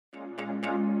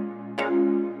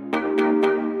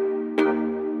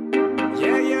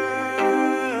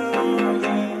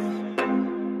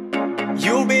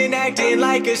You've been acting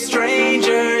like a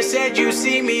stranger, said you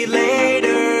see me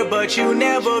later, but you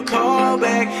never call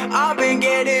back. I've been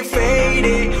getting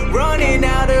faded, running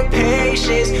out of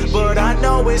patience, but I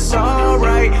know it's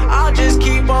alright. I'll just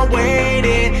keep on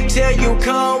waiting till you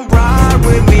come ride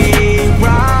with me,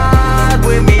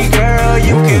 girl.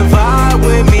 You can vibe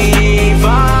with me,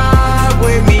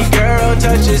 girl.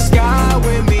 Touch the sky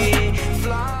with me.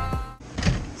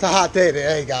 It's a hot day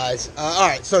today, guys.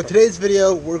 Alright, so today's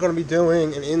video, we're going to be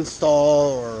doing an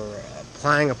install or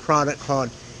applying a product called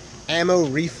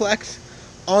Reflex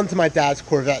onto my dad's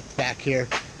Corvette back here.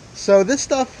 So this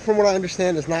stuff, from what I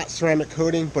understand, is not ceramic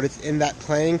coating, but it's in that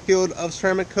playing field of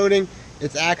ceramic coating.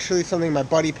 It's actually something my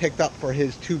buddy picked up for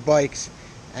his 2 bikes,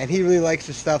 and he really likes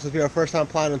this stuff. So it'll be our first time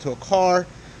applying it onto a car.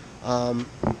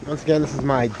 Once again, this is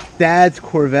my dad's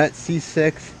Corvette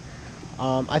C6.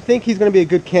 I think he's going to be a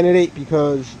good candidate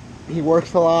because he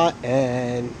works a lot,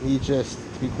 and he just,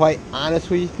 to be quite honest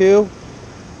with you,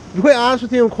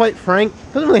 and quite frank,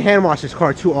 doesn't really hand wash his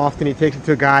car too often. He takes it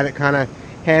to a guy that kind of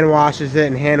hand washes it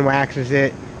and hand waxes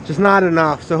it. Just not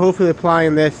enough. So hopefully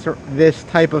applying this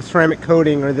type of ceramic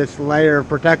coating or this layer of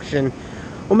protection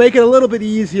will make it a little bit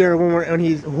easier when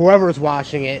whoever's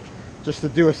washing it, just to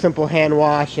do a simple hand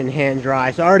wash and hand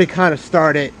dry. So I already kind of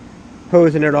started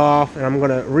hosing it off, and I'm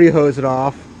going to re-hose it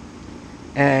off,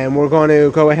 and we're going to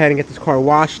go ahead and get this car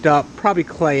washed up, probably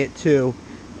clay it too,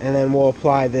 and then we'll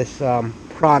apply this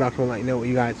product. We'll let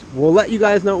you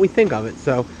know what we think of it.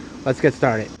 So let's get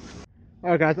started.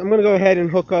 Alright guys, I'm going to go ahead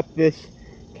and hook up this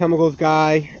Chemicals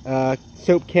Guy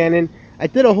soap cannon. I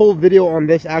did a whole video on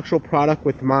this actual product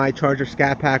with my Charger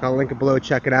Scat Pack. I'll link it below,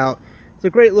 check it out. It's a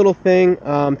great little thing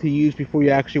to use before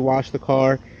you actually wash the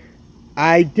car.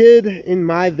 I did in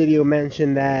my video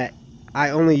mention that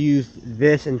I only used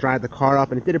this and dried the car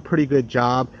up, and it did a pretty good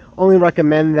job. Only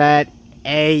recommend that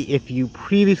if you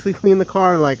previously cleaned the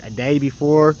car, like a day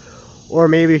before, or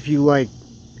maybe if you like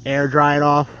air dry it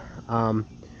off.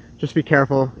 Just be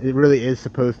careful. It really is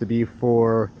supposed to be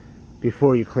before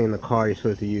you clean the car. You're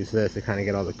supposed to use this to kind of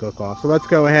get all the gook off. So let's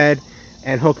go ahead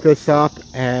and hook this up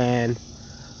and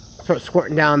start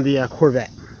squirting down the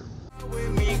Corvette.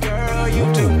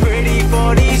 You too pretty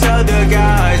for these other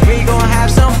guys. We gon' have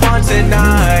some fun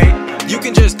tonight. You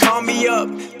can just call me up,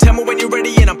 tell me when you're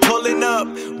ready and I'm pulling up.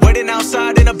 Waiting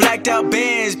outside in a blacked out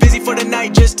Benz. Busy for the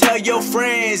night, just tell your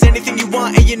friends. Anything you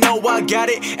want and you know I got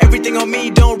it. Everything on me,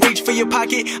 don't reach for your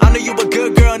pocket. I know you a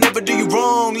good girl, never do you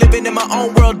wrong. Living in my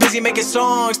own world, busy making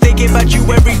songs. Thinking about you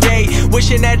every day,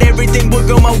 wishing that everything would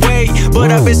go my way.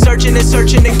 But I've been searching and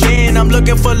searching again. I'm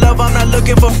looking for love, I'm not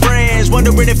looking for friends.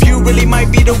 Wondering if you really might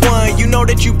be the one. You know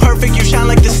that you perfect, you shine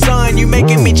like the sun. You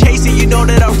making me chase it, you know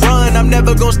that I run. I'm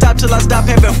never gonna stop till I stop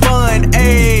having fun.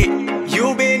 Ayy.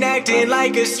 You've been acting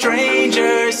like a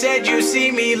stranger, said you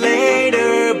see me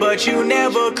later, but you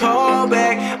never call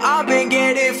back. I've been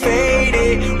getting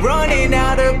faded, running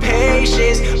out of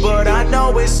patience, but I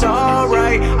know it's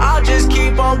alright. I'll just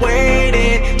keep on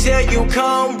waiting till you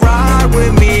come ride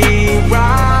with me,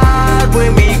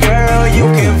 girl. You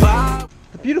can vibe.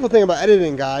 The beautiful thing about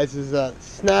editing, guys, is a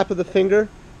snap of the finger,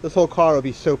 this whole car will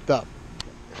be soaped up.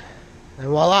 And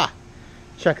voila!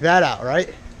 Check that out,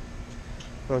 right?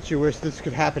 Don't you wish this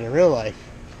could happen in real life?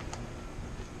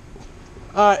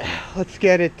 Alright, let's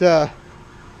get it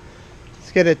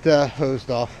hosed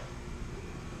off.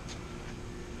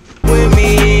 With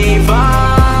me,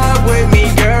 vibe with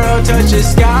me, girl. Touch the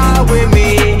sky with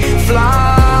me,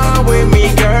 fly with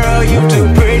me, girl. You too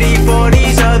pretty for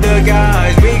these other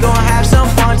guys. We gon' have some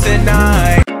fun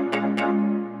tonight.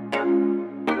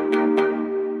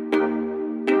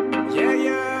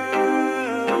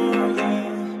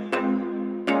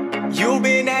 You've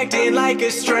been acting like a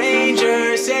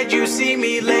stranger, said you see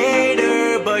me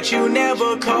later, but you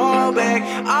never call back.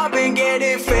 I've been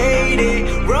getting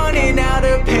faded, running out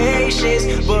of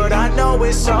patience, but I know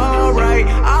it's alright.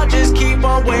 I'll just keep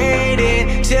on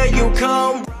waiting till you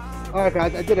come. Alright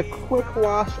guys, I did a quick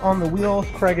wash on the wheels.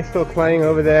 Craig is still playing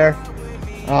over there.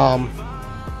 I'm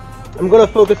going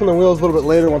to focus on the wheels a little bit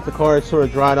later once the car is sort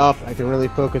of dried off. I can really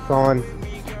focus on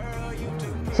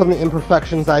some of the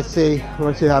imperfections I see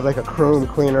once you have like a chrome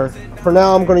cleaner. For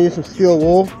now, I'm going to use some steel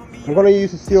wool. I'm going to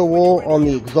use the steel wool on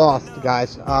the exhaust,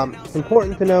 guys. It's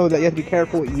important to know that you have to be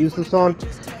careful what you use this on.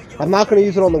 I'm not going to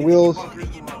use it on the wheels.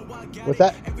 What's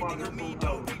that?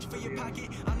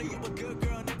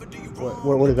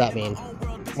 What does that mean?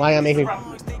 Why am I making?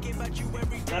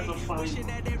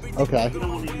 Okay.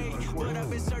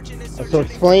 So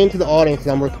explain to the audience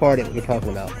that I'm retarded what you're talking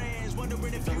about.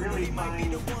 To really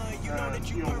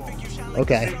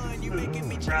Okay.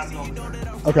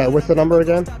 Okay, what's the number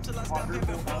again?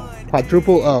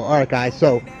 Quadruple O. Alright guys,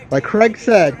 so like Craig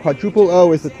said, quadruple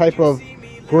O is the type of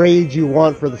grade you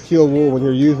want for the steel wool when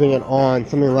you're using it on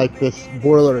something like this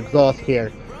boiler exhaust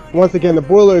here. Once again, the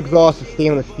boiler exhaust is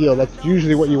stainless steel. That's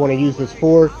usually what you want to use this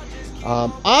for.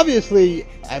 Obviously,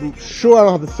 I'm sure I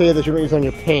don't have to say that you don't use it on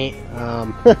your paint,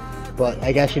 but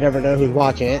I guess you never know who's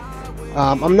watching it.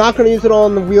 I'm not going to use it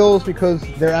on the wheels because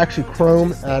they're actually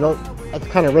chrome, and that's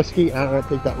kind of risky. I don't want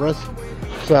to take that risk.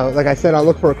 So, like I said, I'll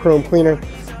look for a chrome cleaner.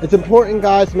 It's important,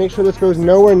 guys, to make sure this goes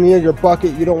nowhere near your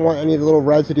bucket. You don't want any of the little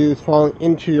residues falling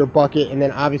into your bucket, and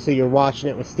then obviously you're washing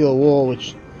it with steel wool,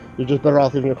 which you're just better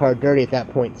off leaving your car dirty at that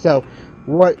point. So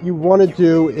what you want to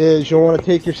do is you'll want to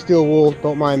take your steel wool.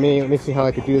 Don't mind me. Let me see how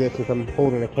I could do this since I'm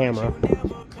holding the camera.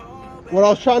 What I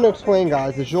was trying to explain,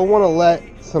 guys, is you'll want to let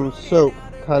some soap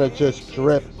kind of just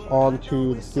drip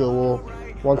onto the steel wool.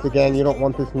 Once again, you don't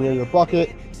want this near your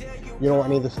bucket. You don't want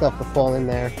any of the stuff to fall in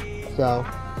there. So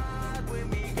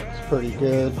it's pretty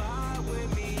good.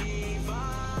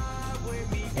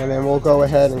 And then we'll go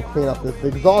ahead and clean up this. The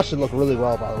exhaust should look really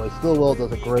well, by the way. Steel wool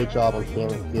does a great job on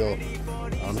stainless steel.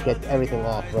 Gets everything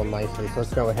off real nicely. So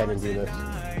let's go ahead and do this.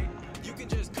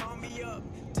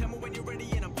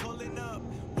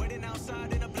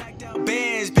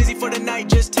 Busy for the night,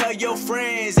 just tell your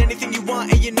friends anything you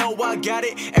want and you know I got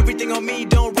it. Everything on me,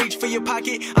 don't reach for your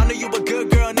pocket. I know you a good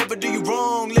girl, never do you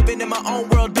wrong. Living in my own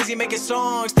world, busy making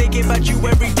songs, thinking about you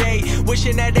every day,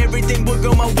 wishing that everything would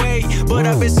go my way. But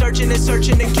I've been searching and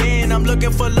searching again. I'm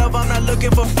looking for love, I'm not looking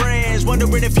for friends.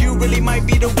 Wondering if you really might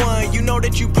be the one. You know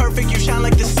that you perfect, you shine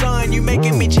like the sun. You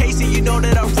making me chase it, you know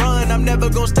that I run. I'm never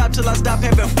gonna stop till I stop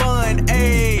having fun.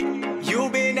 Ayy.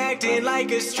 You've been acting like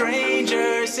a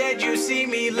stranger, said you see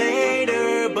me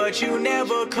later, but you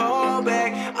never call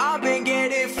back. I've been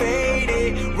getting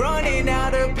faded, running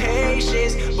out of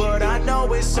patience, but I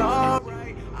know it's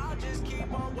alright. I'll just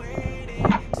keep on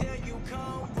waiting till you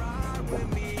come ride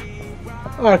with me.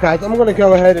 Alright guys, I'm going to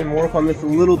go ahead and work on this a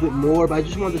little bit more, but I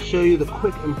just wanted to show you the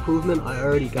quick improvement I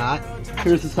already got.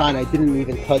 Here's the side I didn't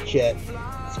even touch yet,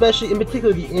 especially in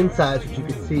particular the inside, which you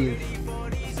can see is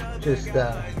just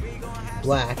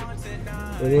black,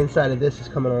 and the inside of this is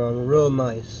coming along real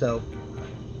nice. So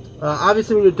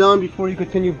obviously when you're done, before you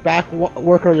continue back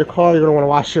working on your car, you're going to want to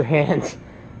wash your hands.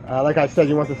 Like I said,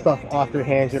 you want the stuff off your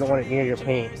hands, you don't want it near your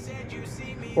paint,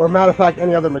 or matter of fact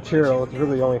any other material. It's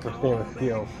really only for stainless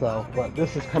steel. So but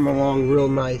this is coming along real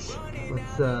nice.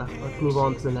 Let's move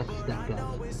on to the next step,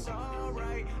 guys.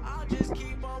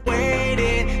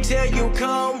 Waiting till you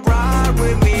come ride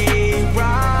with me,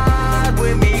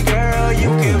 girl. You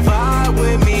can vibe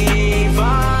with me,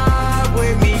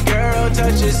 girl.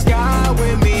 Touch the sky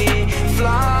with me,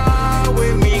 fly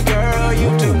with me, girl.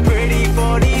 You too pretty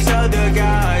for these other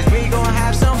guys. We gon'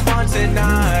 have some fun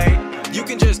tonight. You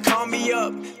can just call me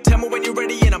up, tell me when you're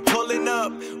ready and I'm pulling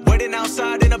up. Waiting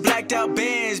outside in a blacked out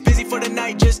Benz. Busy for the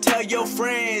night, just tell your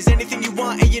friends anything you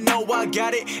want and you know I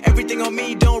got it. Everything on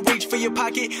me, don't reach for your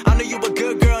pocket. I know you a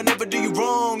good girl, never do you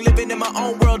wrong. Living in my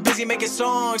own world, busy making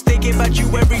songs, thinking about you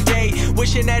every day,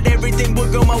 wishing that everything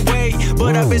would go my way.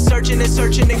 But I've been searching and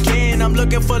searching again. I'm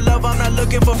looking for love, I'm not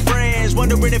looking for friends.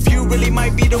 Wondering if you really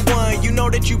might be the one. You know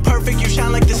that you perfect, you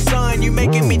shine like the sun. You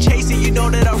making me chase it, you know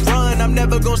that I run. I'm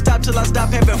never gonna stop till I stop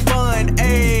having fun.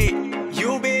 Ayy.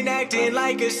 You've been acting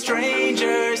like a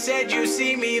stranger, said you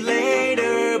see me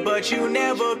later, but you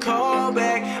never call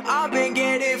back. I've been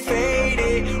getting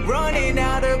faded, running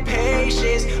out of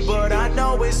patience, but I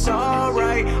know it's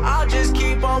alright. I'll just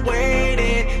keep on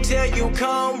waiting till you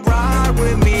come ride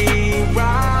with me,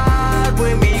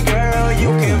 girl. You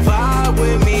can vibe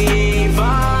with me,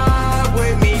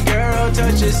 girl.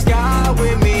 Touch the sky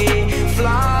with me,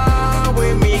 fly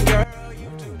with me, girl.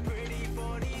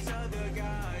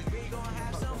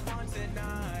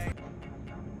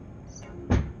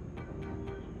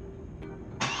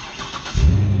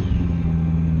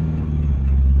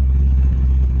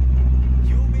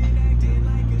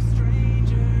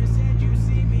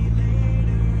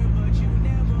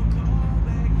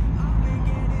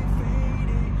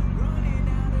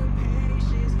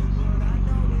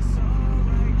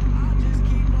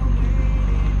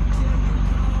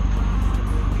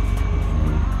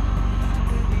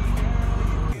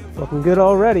 Looking good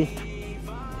already.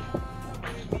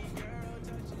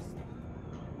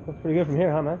 Looks pretty good from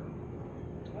here, huh, man?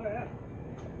 Oh, yeah.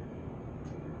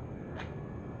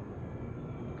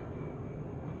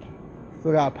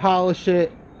 Still gotta polish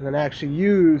it and then actually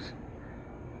use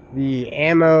the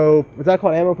ammo. What's that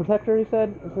called? Ammo protector, he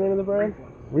said? What's the name of the brand?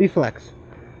 Reflex.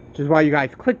 Which is why you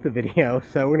guys clicked the video.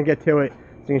 So we're gonna get to it.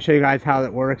 so I can show you guys how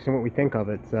it works and what we think of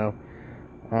it. So,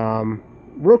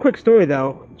 real quick story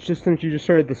though, just since you just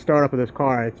heard the startup of this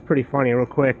car, it's pretty funny. Real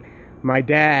quick, my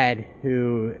dad,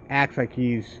 who acts like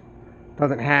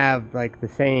doesn't have like the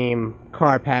same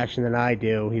car passion that I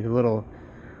do. He's a little,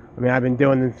 I mean, I've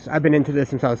been into this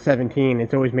since I was 17.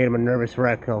 It's always made him a nervous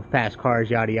wreck. You know, fast cars,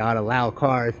 yada yada, loud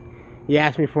cars. He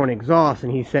asked me for an exhaust,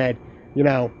 and he said, you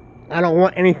know, I don't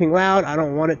want anything loud. I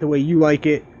don't want it the way you like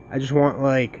it. I just want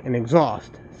like an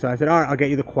exhaust. So I said, all right, I'll get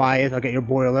you the quiet. I'll get your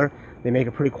boiler. They make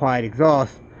a pretty quiet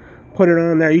exhaust. Put it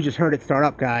on there. You just heard it start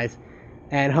up, guys.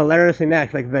 And hilariously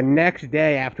like the next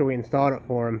day after we installed it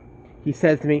for him, he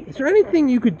says to me, is there anything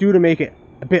you could do to make it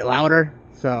a bit louder?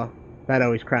 So that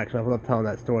always cracks me up. I love telling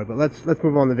that story. But let's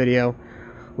move on the video.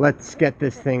 Let's get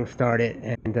this thing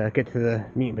started and get to the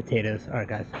meat and potatoes. All right,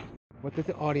 guys. What does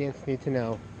the audience need to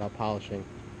know about polishing?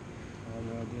 I have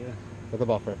no idea. With a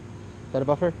buffer. Is that a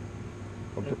buffer?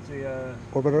 It's a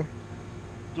orbiter?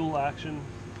 dual action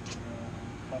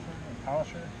buffer and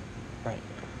polisher. Right.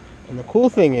 And the cool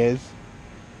thing is,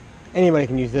 anybody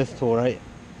can use this tool, right?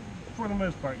 For the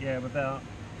most part, yeah, without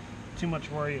too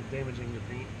much worry of damaging your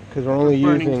paint. Because we're only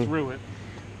burning through it.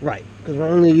 Right. Because we're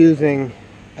only using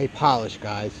a polish,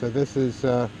 guys. So this is,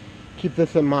 keep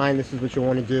this in mind. This is what you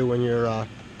want to do when you're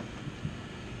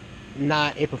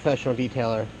not a professional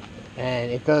detailer.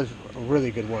 And it does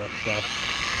really good work, so.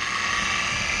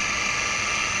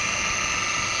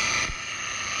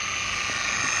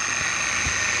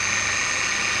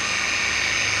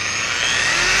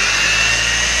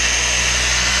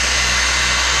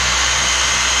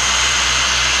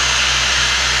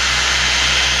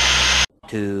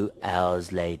 Two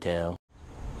hours later.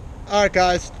 Alright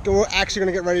guys, we're actually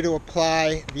going to get ready to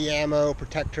apply the ammo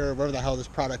protector, whatever the hell this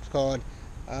product's called.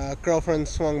 Girlfriend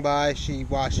swung by, she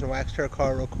washed and waxed her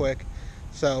car real quick.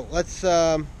 So let's,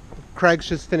 Craig's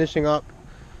just finishing up,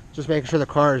 just making sure the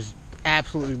car is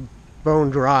absolutely bone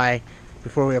dry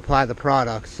before we apply the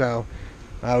product. So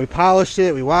we polished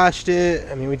it, we washed it,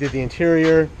 I mean we did the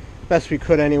interior, best we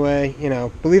could anyway. You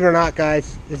know, believe it or not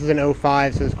guys, this is an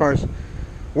 05, so this car's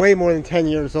way more than 10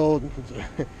 years old.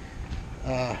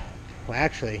 Well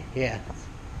actually, yeah.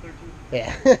 13.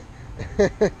 Yeah.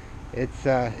 It's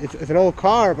an old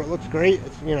car, but it looks great.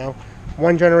 It's, you know,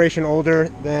 one generation older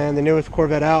than the newest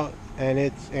Corvette out, and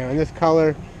it's, you know, in this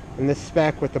color, in this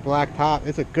spec with the black top.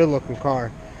 It's a good looking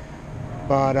car.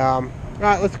 But all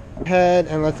right, let's go ahead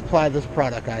and let's apply this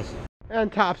product, guys.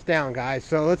 And tops down, guys.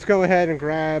 So let's go ahead and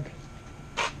grab.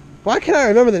 Why can't I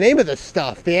remember the name of this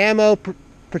stuff? The ammo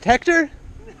protector.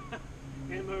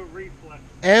 Ammo Reflex.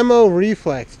 Ammo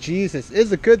Reflex. Jesus,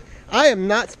 is a good. I am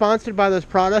not sponsored by this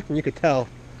product, and you could tell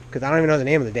because I don't even know the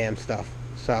name of the damn stuff.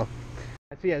 So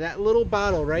yeah, that little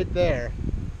bottle right there,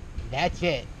 that's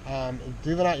it.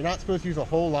 You're not supposed to use a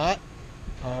whole lot.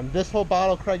 This whole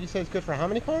bottle, Craig, you said is good for how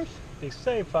many cars? They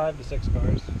say 5 to 6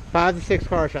 cars. 5 to 6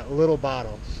 cars, that little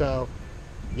bottle. So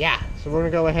yeah, so we're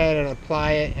gonna go ahead and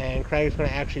apply it, and Craig's gonna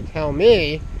actually tell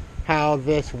me how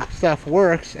this stuff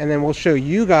works, and then we'll show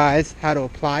you guys how to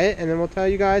apply it, and then we'll tell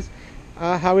you guys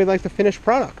how we like the finished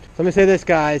product. So let me say this,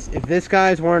 guys, if this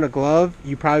guy's wearing a glove,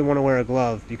 you probably want to wear a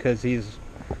glove because he's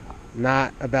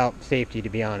not about safety, to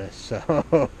be honest.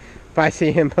 So if I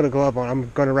see him put a glove on,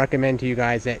 I'm going to recommend to you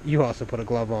guys that you also put a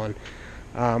glove on.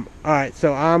 Alright,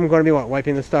 so I'm going to be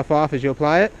wiping this stuff off as you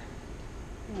apply it?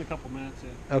 In a couple minutes,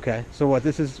 yeah. Okay, so what,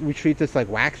 we treat this like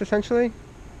wax essentially?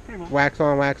 Pretty much. Wax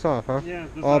on, wax off, huh? Yeah,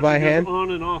 this all by hand?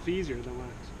 On and off easier than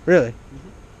wax. Really?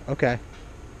 Mm-hmm. Okay.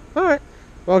 Alright.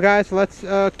 Well guys, let's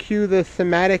cue the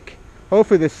thematic,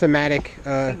 hopefully the cinematic.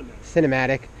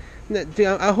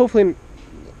 Hopefully,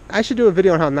 I should do a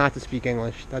video on how not to speak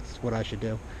English. That's what I should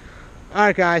do.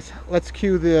 Alright guys, let's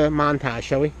cue the montage,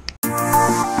 shall we?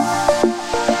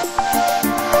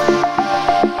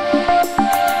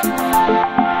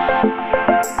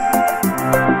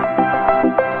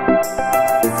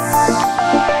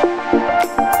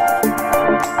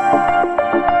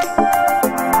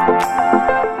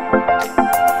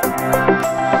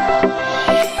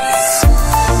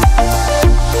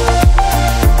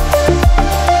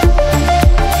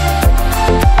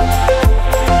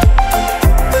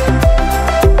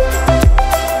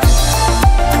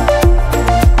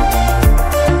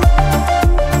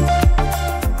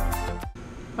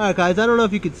 Alright guys, I don't know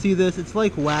if you could see this, it's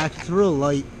like wax, it's real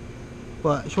light,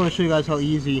 but I just want to show you guys how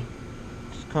easy it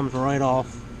just comes right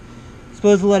off.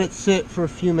 Supposed to let it sit for a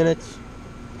few minutes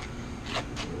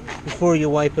before you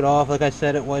wipe it off. Like I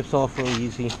said, it wipes off really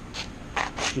easy,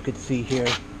 as you can see here.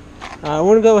 We're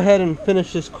going to go ahead and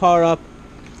finish this car up,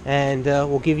 and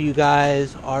we'll give you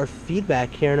guys our feedback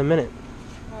here in a minute.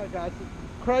 Alright guys,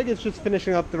 Craig is just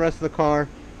finishing up the rest of the car.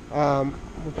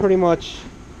 We're pretty much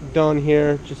done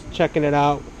here, just checking it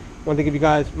out. Want to give you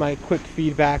guys my quick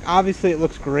feedback. Obviously, it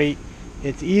looks great.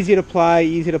 It's easy to apply,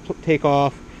 easy to take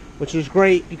off, which is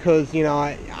great because, you know,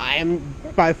 I am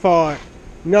by far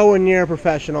nowhere near a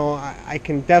professional. I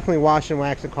can definitely wash and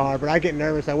wax a car, but I get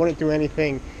nervous. I wouldn't do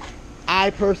anything.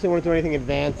 I personally wouldn't do anything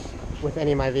advanced with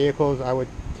any of my vehicles. I would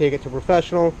take it to a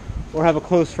professional or have a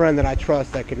close friend that I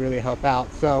trust that could really help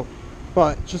out. So,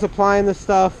 but just applying this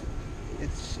stuff,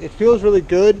 it feels really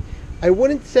good. I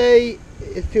wouldn't say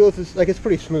it feels like it's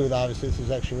pretty smooth. Obviously, this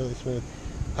is actually really smooth.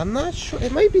 I'm not sure.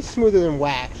 It might be smoother than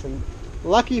wax, and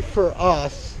lucky for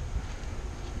us,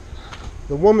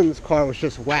 the woman's car was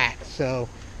just wax, so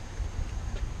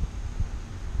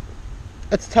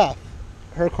that's tough.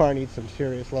 Her car needs some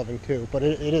serious loving too, but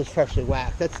it is freshly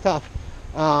waxed. That's tough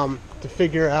to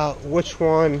figure out which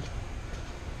one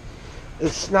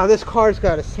is. Now this car's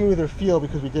got a smoother feel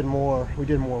because we did more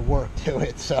work to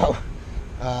it, so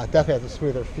definitely has a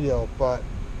smoother feel, but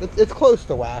it's close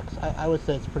to wax. I would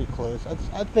say it's pretty close.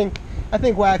 I think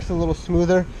wax is a little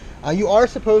smoother. You are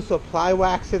supposed to apply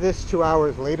wax to this 2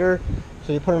 hours later,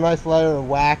 so you put a nice layer of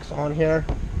wax on here,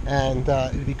 and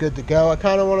it'd be good to go. I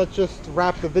kind of want to just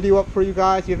wrap the video up for you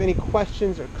guys. If you have any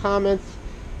questions or comments,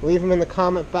 leave them in the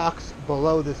comment box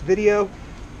below this video.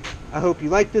 I hope you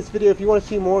like this video. If you want to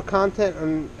see more content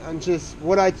on just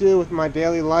what I do with my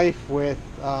daily life with,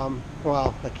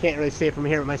 well, I can't really see it from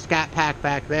here, but my Scat Pack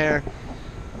back there.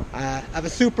 I have a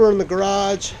Super in the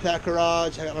garage, that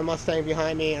garage. I got my Mustang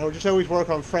behind me, and we're just always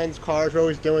working on friends' cars. We're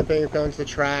always doing things, going to the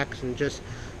tracks, and just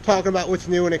talking about what's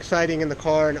new and exciting in the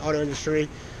car and auto industry.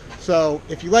 So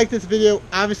if you like this video,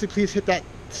 obviously please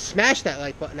smash that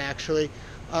like button actually,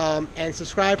 and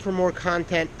subscribe for more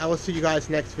content. I will see you guys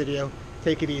next video.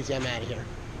 Take it easy. I'm out of here.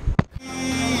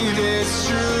 It's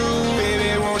true,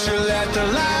 baby, won't you let the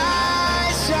light